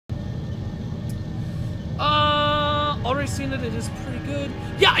already seen it. It is pretty good.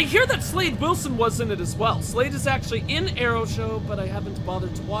 Yeah, I hear that Slade Wilson was in it as well. Slade is actually in Arrow Show, but I haven't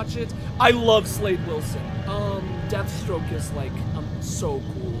bothered to watch it. I love Slade Wilson. Deathstroke is like so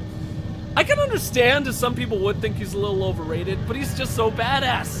cool. I can understand if some people would think he's a little overrated, but he's just so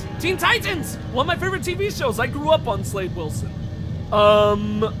badass. Teen Titans, one of my favorite TV shows. I grew up on Slade Wilson.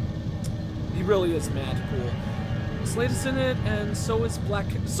 He really is mad cool. Slade is in it, and so is Black.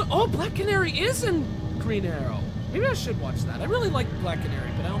 Oh, Black Canary is in Green Arrow. Maybe I should watch that. I really like Black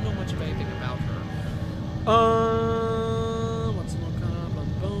Canary, but I don't know much of anything about her. What's the look up on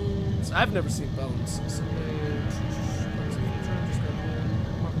Bones? I've never seen Bones.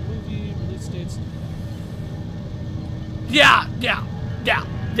 States. Yeah.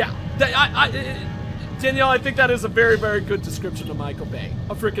 Danielle, I think that is a very, very good description of Michael Bay.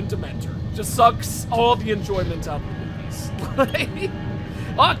 A freaking Dementor. Just sucks all the enjoyment out of the movies.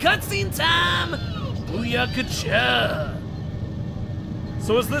 Oh, cutscene time! Booyah-ka-cha!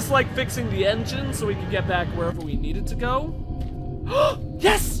 So is this like fixing the engine so we can get back wherever we needed to go?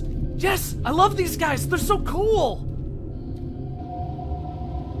 Yes! Yes! I love these guys! They're so cool!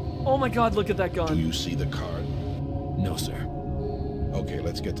 Oh my god, look at that gun. Do you see the card? No, sir. Okay,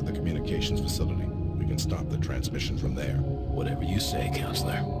 let's get to the communications facility. We can stop the transmission from there. Whatever you say,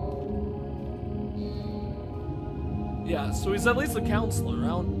 Counselor. Yeah, so he's at least a counselor.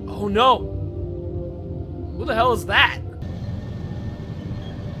 Oh no! Who the hell is that?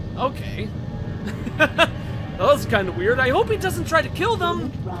 Okay. That was kind of weird. I hope he doesn't try to kill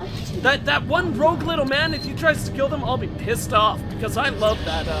them. That one rogue little man, if he tries to kill them, I'll be pissed off because I love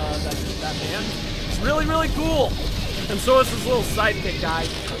that man. It's really, really cool. And so is his little sidekick guy.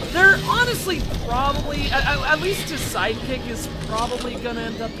 They're honestly probably, at least his sidekick is probably gonna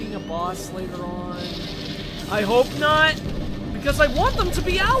end up being a boss later on. I hope not, because I want them to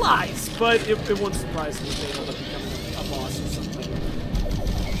be allies. But it wouldn't surprise me if they end up becoming a boss or something.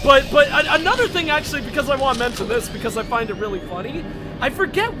 But another thing, actually, because I want to mention this, because I find it really funny, I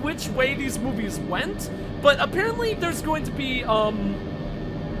forget which way these movies went, but apparently there's going to be,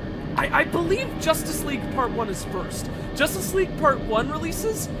 I believe Justice League Part 1 is first. Justice League Part 1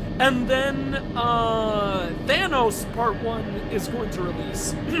 releases, and then, Thanos Part 1 is going to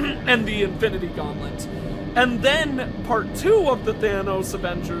release, and the Infinity Gauntlet. And then Part 2 of the Thanos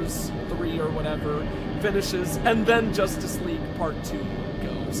Avengers 3 or whatever finishes, and then Justice League Part 2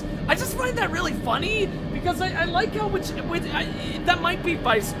 goes. I just find that really funny, because I like how that might be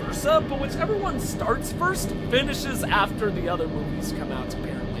vice versa, but whichever one starts first finishes after the other movies come out,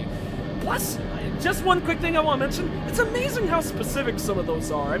 apparently. Plus, just one quick thing I want to mention, it's amazing how specific some of those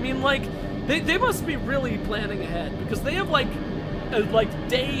are. I mean, like, they must be really planning ahead, because they have, like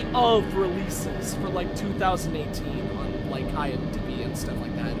day of releases for, like, 2018 on, like, IMDb and stuff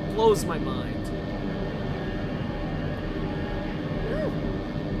like that. It blows my mind.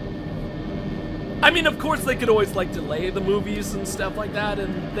 I mean, of course, they could always, like, delay the movies and stuff like that,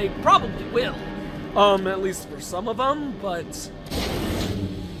 and they probably will. At least for some of them, but,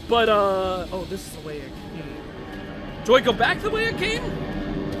 oh, this is the way it came. Do I go back the way it came?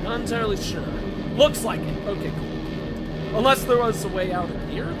 Not entirely sure. Looks like it. Okay, cool. Unless there was a way out of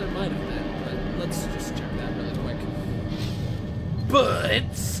here, there might have been, but let's just check that really quick. But,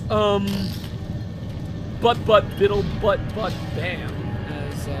 bam,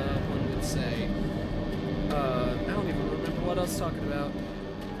 as, one would say. I don't even remember what I was talking about.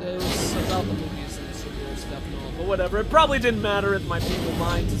 It was about the movies and the superhero stuff and all, but whatever. It probably didn't matter if my feeble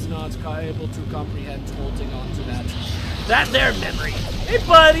mind is not able to comprehend holding on to that there memory. Hey,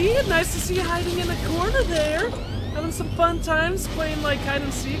 buddy, nice to see you hiding in a corner there. Having some fun times playing like hide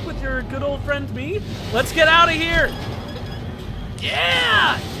and seek with your good old friend me? Let's get out of here.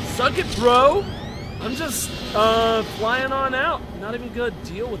 Yeah, suck it, bro. I'm just flying on out. Not even gonna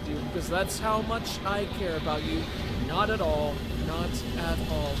deal with you because that's how much I care about you. Not at all. Not at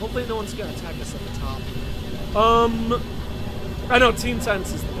all. Hopefully no one's gonna attack us at the top. I know Teen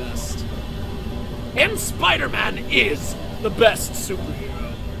Titans is the best. And Spider-Man is the best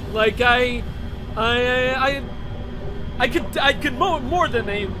superhero. Like I could more than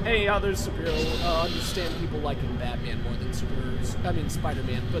any other superhero understand people liking Batman more than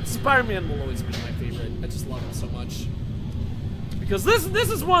Spider-Man, but Spider-Man will always be my favorite. I just love him so much. Because this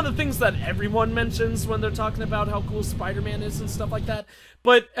is one of the things that everyone mentions when they're talking about how cool Spider-Man is and stuff like that.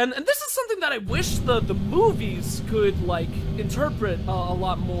 But and this is something that I wish the movies could like interpret a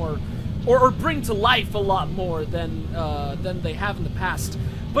lot more, or bring to life a lot more than they have in the past.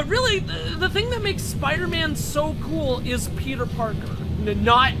 But really, the thing that makes Spider-Man so cool is Peter Parker.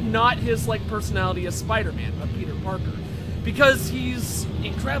 Not his like personality as Spider-Man, but Peter Parker. Because he's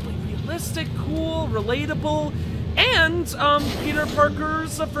incredibly realistic, cool, relatable, And Peter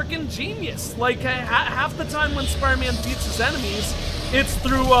Parker's a freaking genius. Like half the time when Spider-Man beats his enemies, it's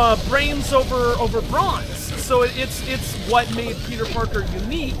through brains over bronze. So it's what made Peter Parker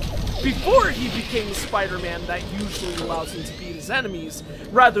unique before he became Spider-Man that usually allows him to beat his enemies,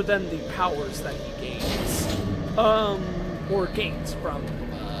 rather than the powers that he gains, or gains from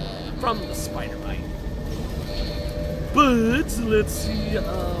the Spider-Bite. But let's see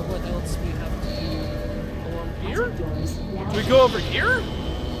what else we have to do along here. Do we go over here?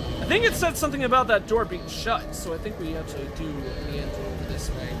 I think it said something about that door being shut, so I think we actually do meander over this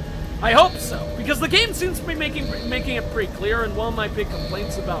way. I hope so, because the game seems to be making it pretty clear, and one of my big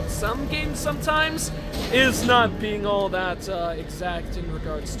complaints about some games sometimes is not being all that exact in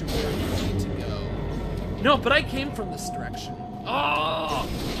regards to where you need to go. No, but I came from this direction. Oh!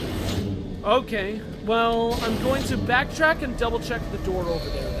 Okay, well, I'm going to backtrack and double-check the door over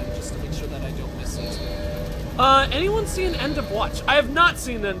there then, just to make sure that I don't miss it. Anyone seen End of Watch? I have not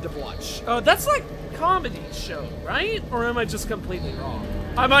seen End of Watch. That's like a comedy show, right? Or am I just completely wrong?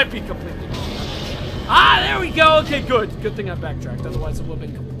 I might be completely wrong. Ah, there we go. Okay, good. Good thing I backtracked. Otherwise, it would have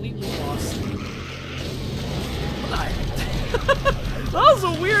been completely lost. That was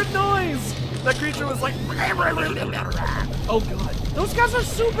a weird noise. That creature was like... Oh, God. Those guys are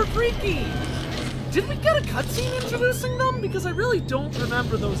super freaky. Did we get a cutscene introducing them? Because I really don't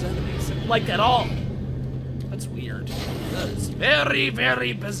remember those enemies, like, at all. That's weird. That is very,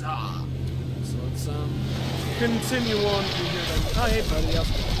 very bizarre. So let's, continue on through here then. Oh, hey, buddy. How's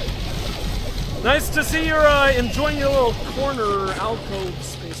it going? Nice to see you're, enjoying your little corner alcove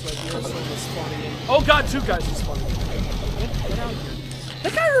space right here. So we're spawning in. Oh, God, two guys are spawning in. Get out here.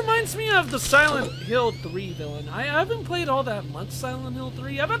 That guy reminds me of the Silent Hill 3 villain. I haven't played all that much Silent Hill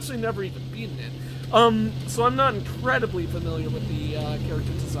 3. I've actually never even beaten it. So I'm not incredibly familiar with the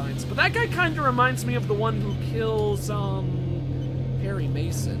character designs. But that guy kind of reminds me of the one who kills Harry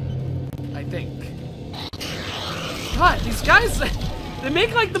Mason, I think. God, these guys, they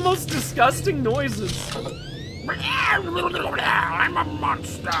make like the most disgusting noises. I'm a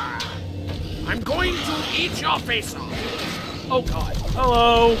monster. I'm going to eat your face off. Oh God.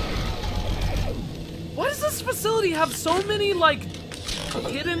 Hello. Why does this facility have so many like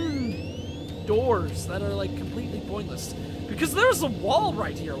hidden doors that are like completely pointless? Because there's a wall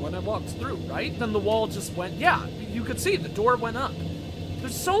right here when I walked through, right? Then the wall just went, yeah, you could see the door went up.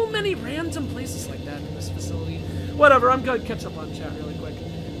 There's so many random places like that in this facility. Whatever, I'm gonna catch up on chat really quick.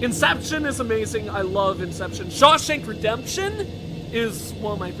 Inception is amazing. I love Inception. Shawshank Redemption is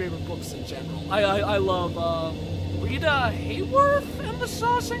one of my favorite books in general. I love Rita Hayworth and the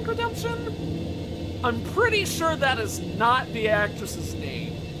Shawshank Redemption. I'm pretty sure that is not the actress's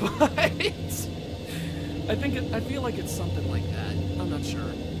name, but I feel like it's something like that. I'm not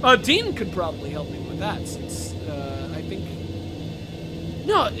sure. Dean could probably help me with that since I think.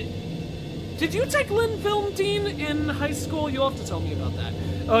 No, did you take Lynn Film, Dean, in high school? You'll have to tell me about that.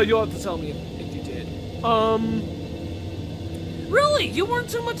 You'll have to tell me if you did. Really? You weren't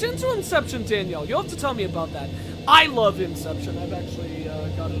too much into Inception, Danielle. You'll have to tell me about that. I love Inception. I've actually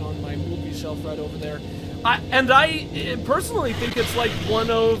got it on my movie shelf right over there. I personally think it's like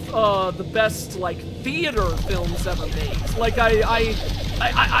one of the best like theater films ever made. Like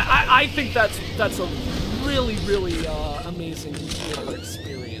I think that's a really amazing theater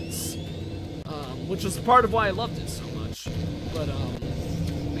experience, which is part of why I loved it so much. But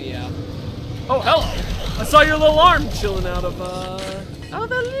yeah. Oh, hello! I saw your little arm chilling out of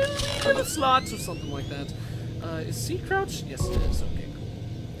that little slots or something like that. Is C crouch? Yes, it is. Okay.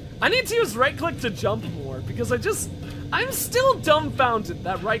 I need to use right click to jump more because I'm still dumbfounded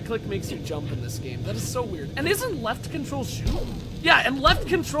that right click makes you jump in this game. That is so weird. And isn't left control shoot? Yeah, and left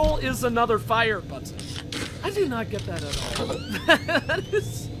control is another fire button. I do not get that at all. that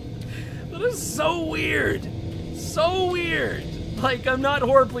is so weird. So weird. Like, I'm not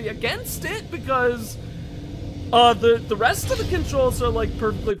horribly against it because the rest of the controls are like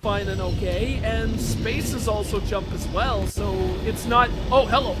perfectly fine and okay, and spaces also jump as well, so it's not. Oh,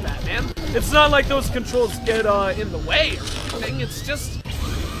 hello, Batman. It's not like those controls get in the way or anything. It's just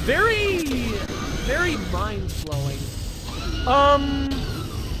very mind-blowing.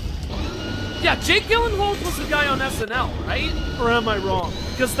 Yeah, Jake Gyllenhaal was the guy on SNL, right? Or am I wrong?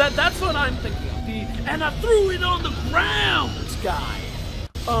 Because that's what I'm thinking of. And I threw it on the ground guy.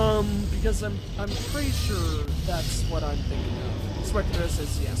 Because I'm pretty sure that's what I'm thinking of. Spectre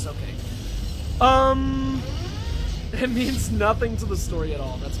says yes, okay. It means nothing to the story at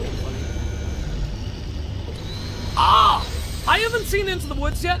all. That's kind of funny. Ah! I haven't seen Into the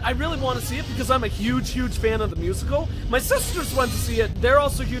Woods yet. I really want to see it because I'm a huge, huge fan of the musical. My sisters went to see it. They're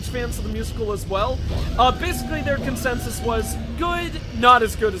also huge fans of the musical as well. Basically, their consensus was good, not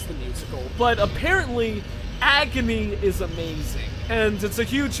as good as the musical. But apparently, Agony is amazing. And it's a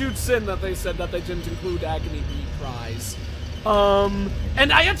huge, huge sin that they said that they didn't include Agony reprise.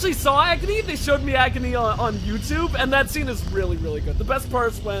 And I actually saw Agony. They showed me Agony on YouTube, and that scene is really, really good. The best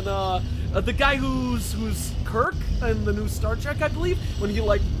part is when, the guy who's Kirk in the new Star Trek, I believe, when he,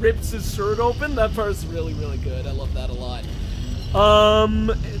 like, rips his shirt open, that part is really, really good. I love that a lot.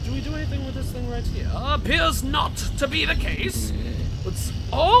 Do we do anything with this thing right here? Appears not to be the case. Let's,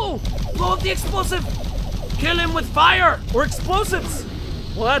 oh! Blow up the explosive! Kill him with fire! Or explosives!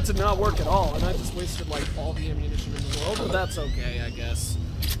 Well, that did not work at all, and I just wasted, like, all the ammunition in the world, but that's okay, I guess.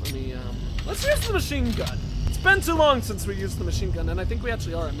 Let me, let's use the machine gun. It's been too long since we used the machine gun, and I think we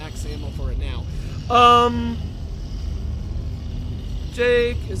actually are at max ammo for it now.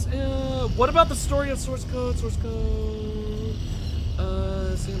 Jake is, what about the story of Source Code? Source Code,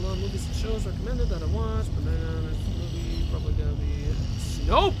 seen a lot of movies and shows recommended that I watched, but then this movie probably gonna be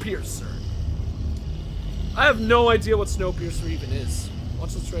Snowpiercer. I have no idea what Snowpiercer even is.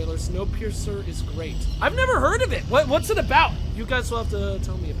 Watch the trailer. Snowpiercer is great. I've never heard of it. What's it about? You guys will have to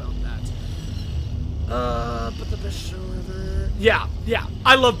tell me about that. But the best show ever. Yeah.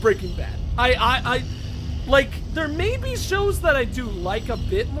 I love Breaking Bad. I like, there may be shows that I do like a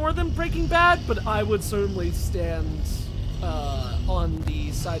bit more than Breaking Bad, but I would certainly stand on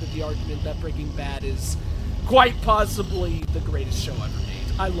the side of the argument that Breaking Bad is quite possibly the greatest show ever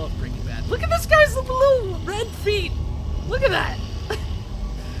made. I love Breaking Bad. Look at this guy's little red feet. Look at that.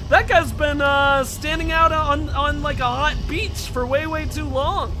 That guy's been standing out on like a hot beach for way, way too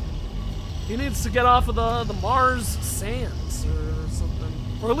long. He needs to get off of the Mars sands or something.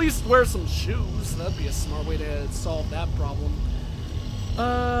 Or at least wear some shoes. That'd be a smart way to solve that problem.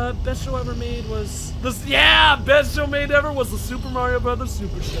 Best show ever made was this. Yeah, best show made ever was the Super Mario Brothers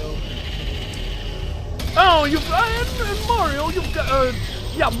Super Show. Oh, and Mario, you've got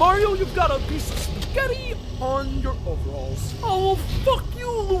yeah, Mario, you've got a piece of spaghetti on your overalls. Oh, fuck you,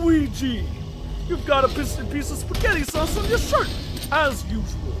 Luigi. You've got a piece of spaghetti sauce on your shirt, as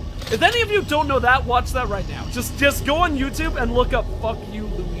usual. If any of you don't know that, watch that right now. Just go on YouTube and look up "fuck you,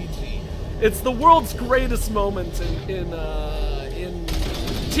 Luigi." It's the world's greatest moment in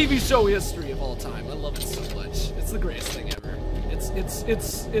TV show history of all time. I love it so much. It's the greatest thing ever.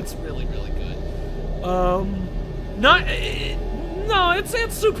 It's really, really good. No,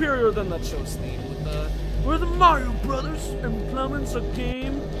 it's superior than that show's theme. We're the Mario Brothers implements a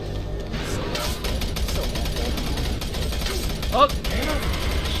game. So awful. Oh,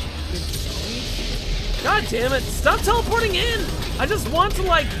 God damn it! Stop teleporting in. I just want to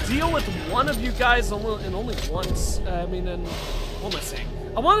like deal with one of you guys and only once. I mean, and what am I saying?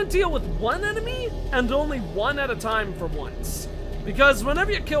 I want to deal with one enemy and only one at a time for once. Because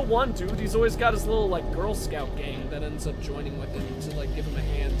whenever you kill one dude, he's always got his little, like, Girl Scout gang that ends up joining with him to, like, give him a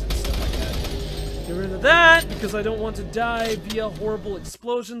hand and stuff like that. Get rid of that, because I don't want to die via horrible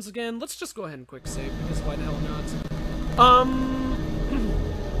explosions again. Let's just go ahead and quick save, because why the hell not?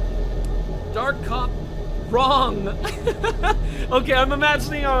 Dark Cop, wrong. Okay, I'm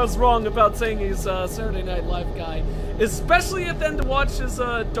imagining I was wrong about saying he's a Saturday Night Live guy. Especially at the end to watch his,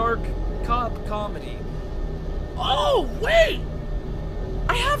 Dark Cop comedy. Oh, wait!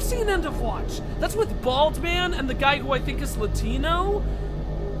 I have seen End of Watch. That's with Bald Man and the guy who I think is Latino.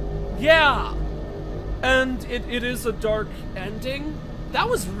 Yeah. And it is a dark ending. That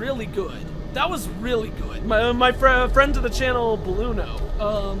was really good. That was really good. My friend to the channel, Balluno,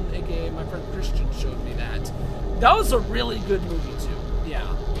 aka my friend Christian, showed me that. That was a really good movie too. Yeah.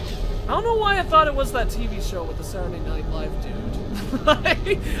 I don't know why I thought it was that TV show with the Saturday Night Live dude.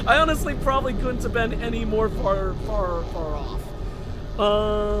 I honestly probably couldn't have been any more far off.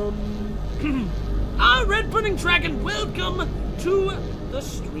 Red Pudding Dragon, welcome to the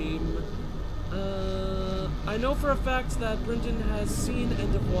stream. I know for a fact that Brendan has seen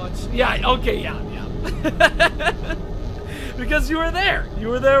End of Watch. Yeah, okay, yeah. Because you were there. You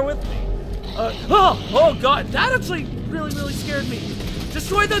were there with me. Oh god, that actually really, really scared me.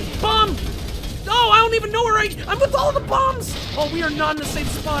 Destroy the bomb! Oh, I don't even know where I'm with all the bombs! Oh, we are not in a safe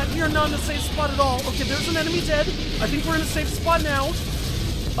spot. We are not in a safe spot at all. Okay, there's an enemy dead. I think we're in a safe spot now.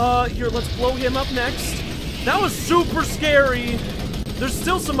 Here, let's blow him up next. That was super scary. There's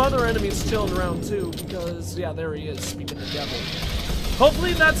still some other enemies chilling around, too, because, yeah, there he is, speaking of the devil.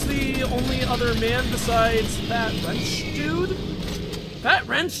 Hopefully that's the only other man besides Fat Wrench Dude. Fat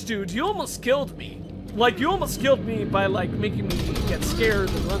Wrench Dude, you almost killed me. Like, you almost killed me by, like, making me get scared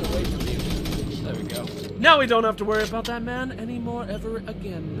and run away from you. There we go. Now we don't have to worry about that man anymore ever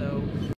again, though.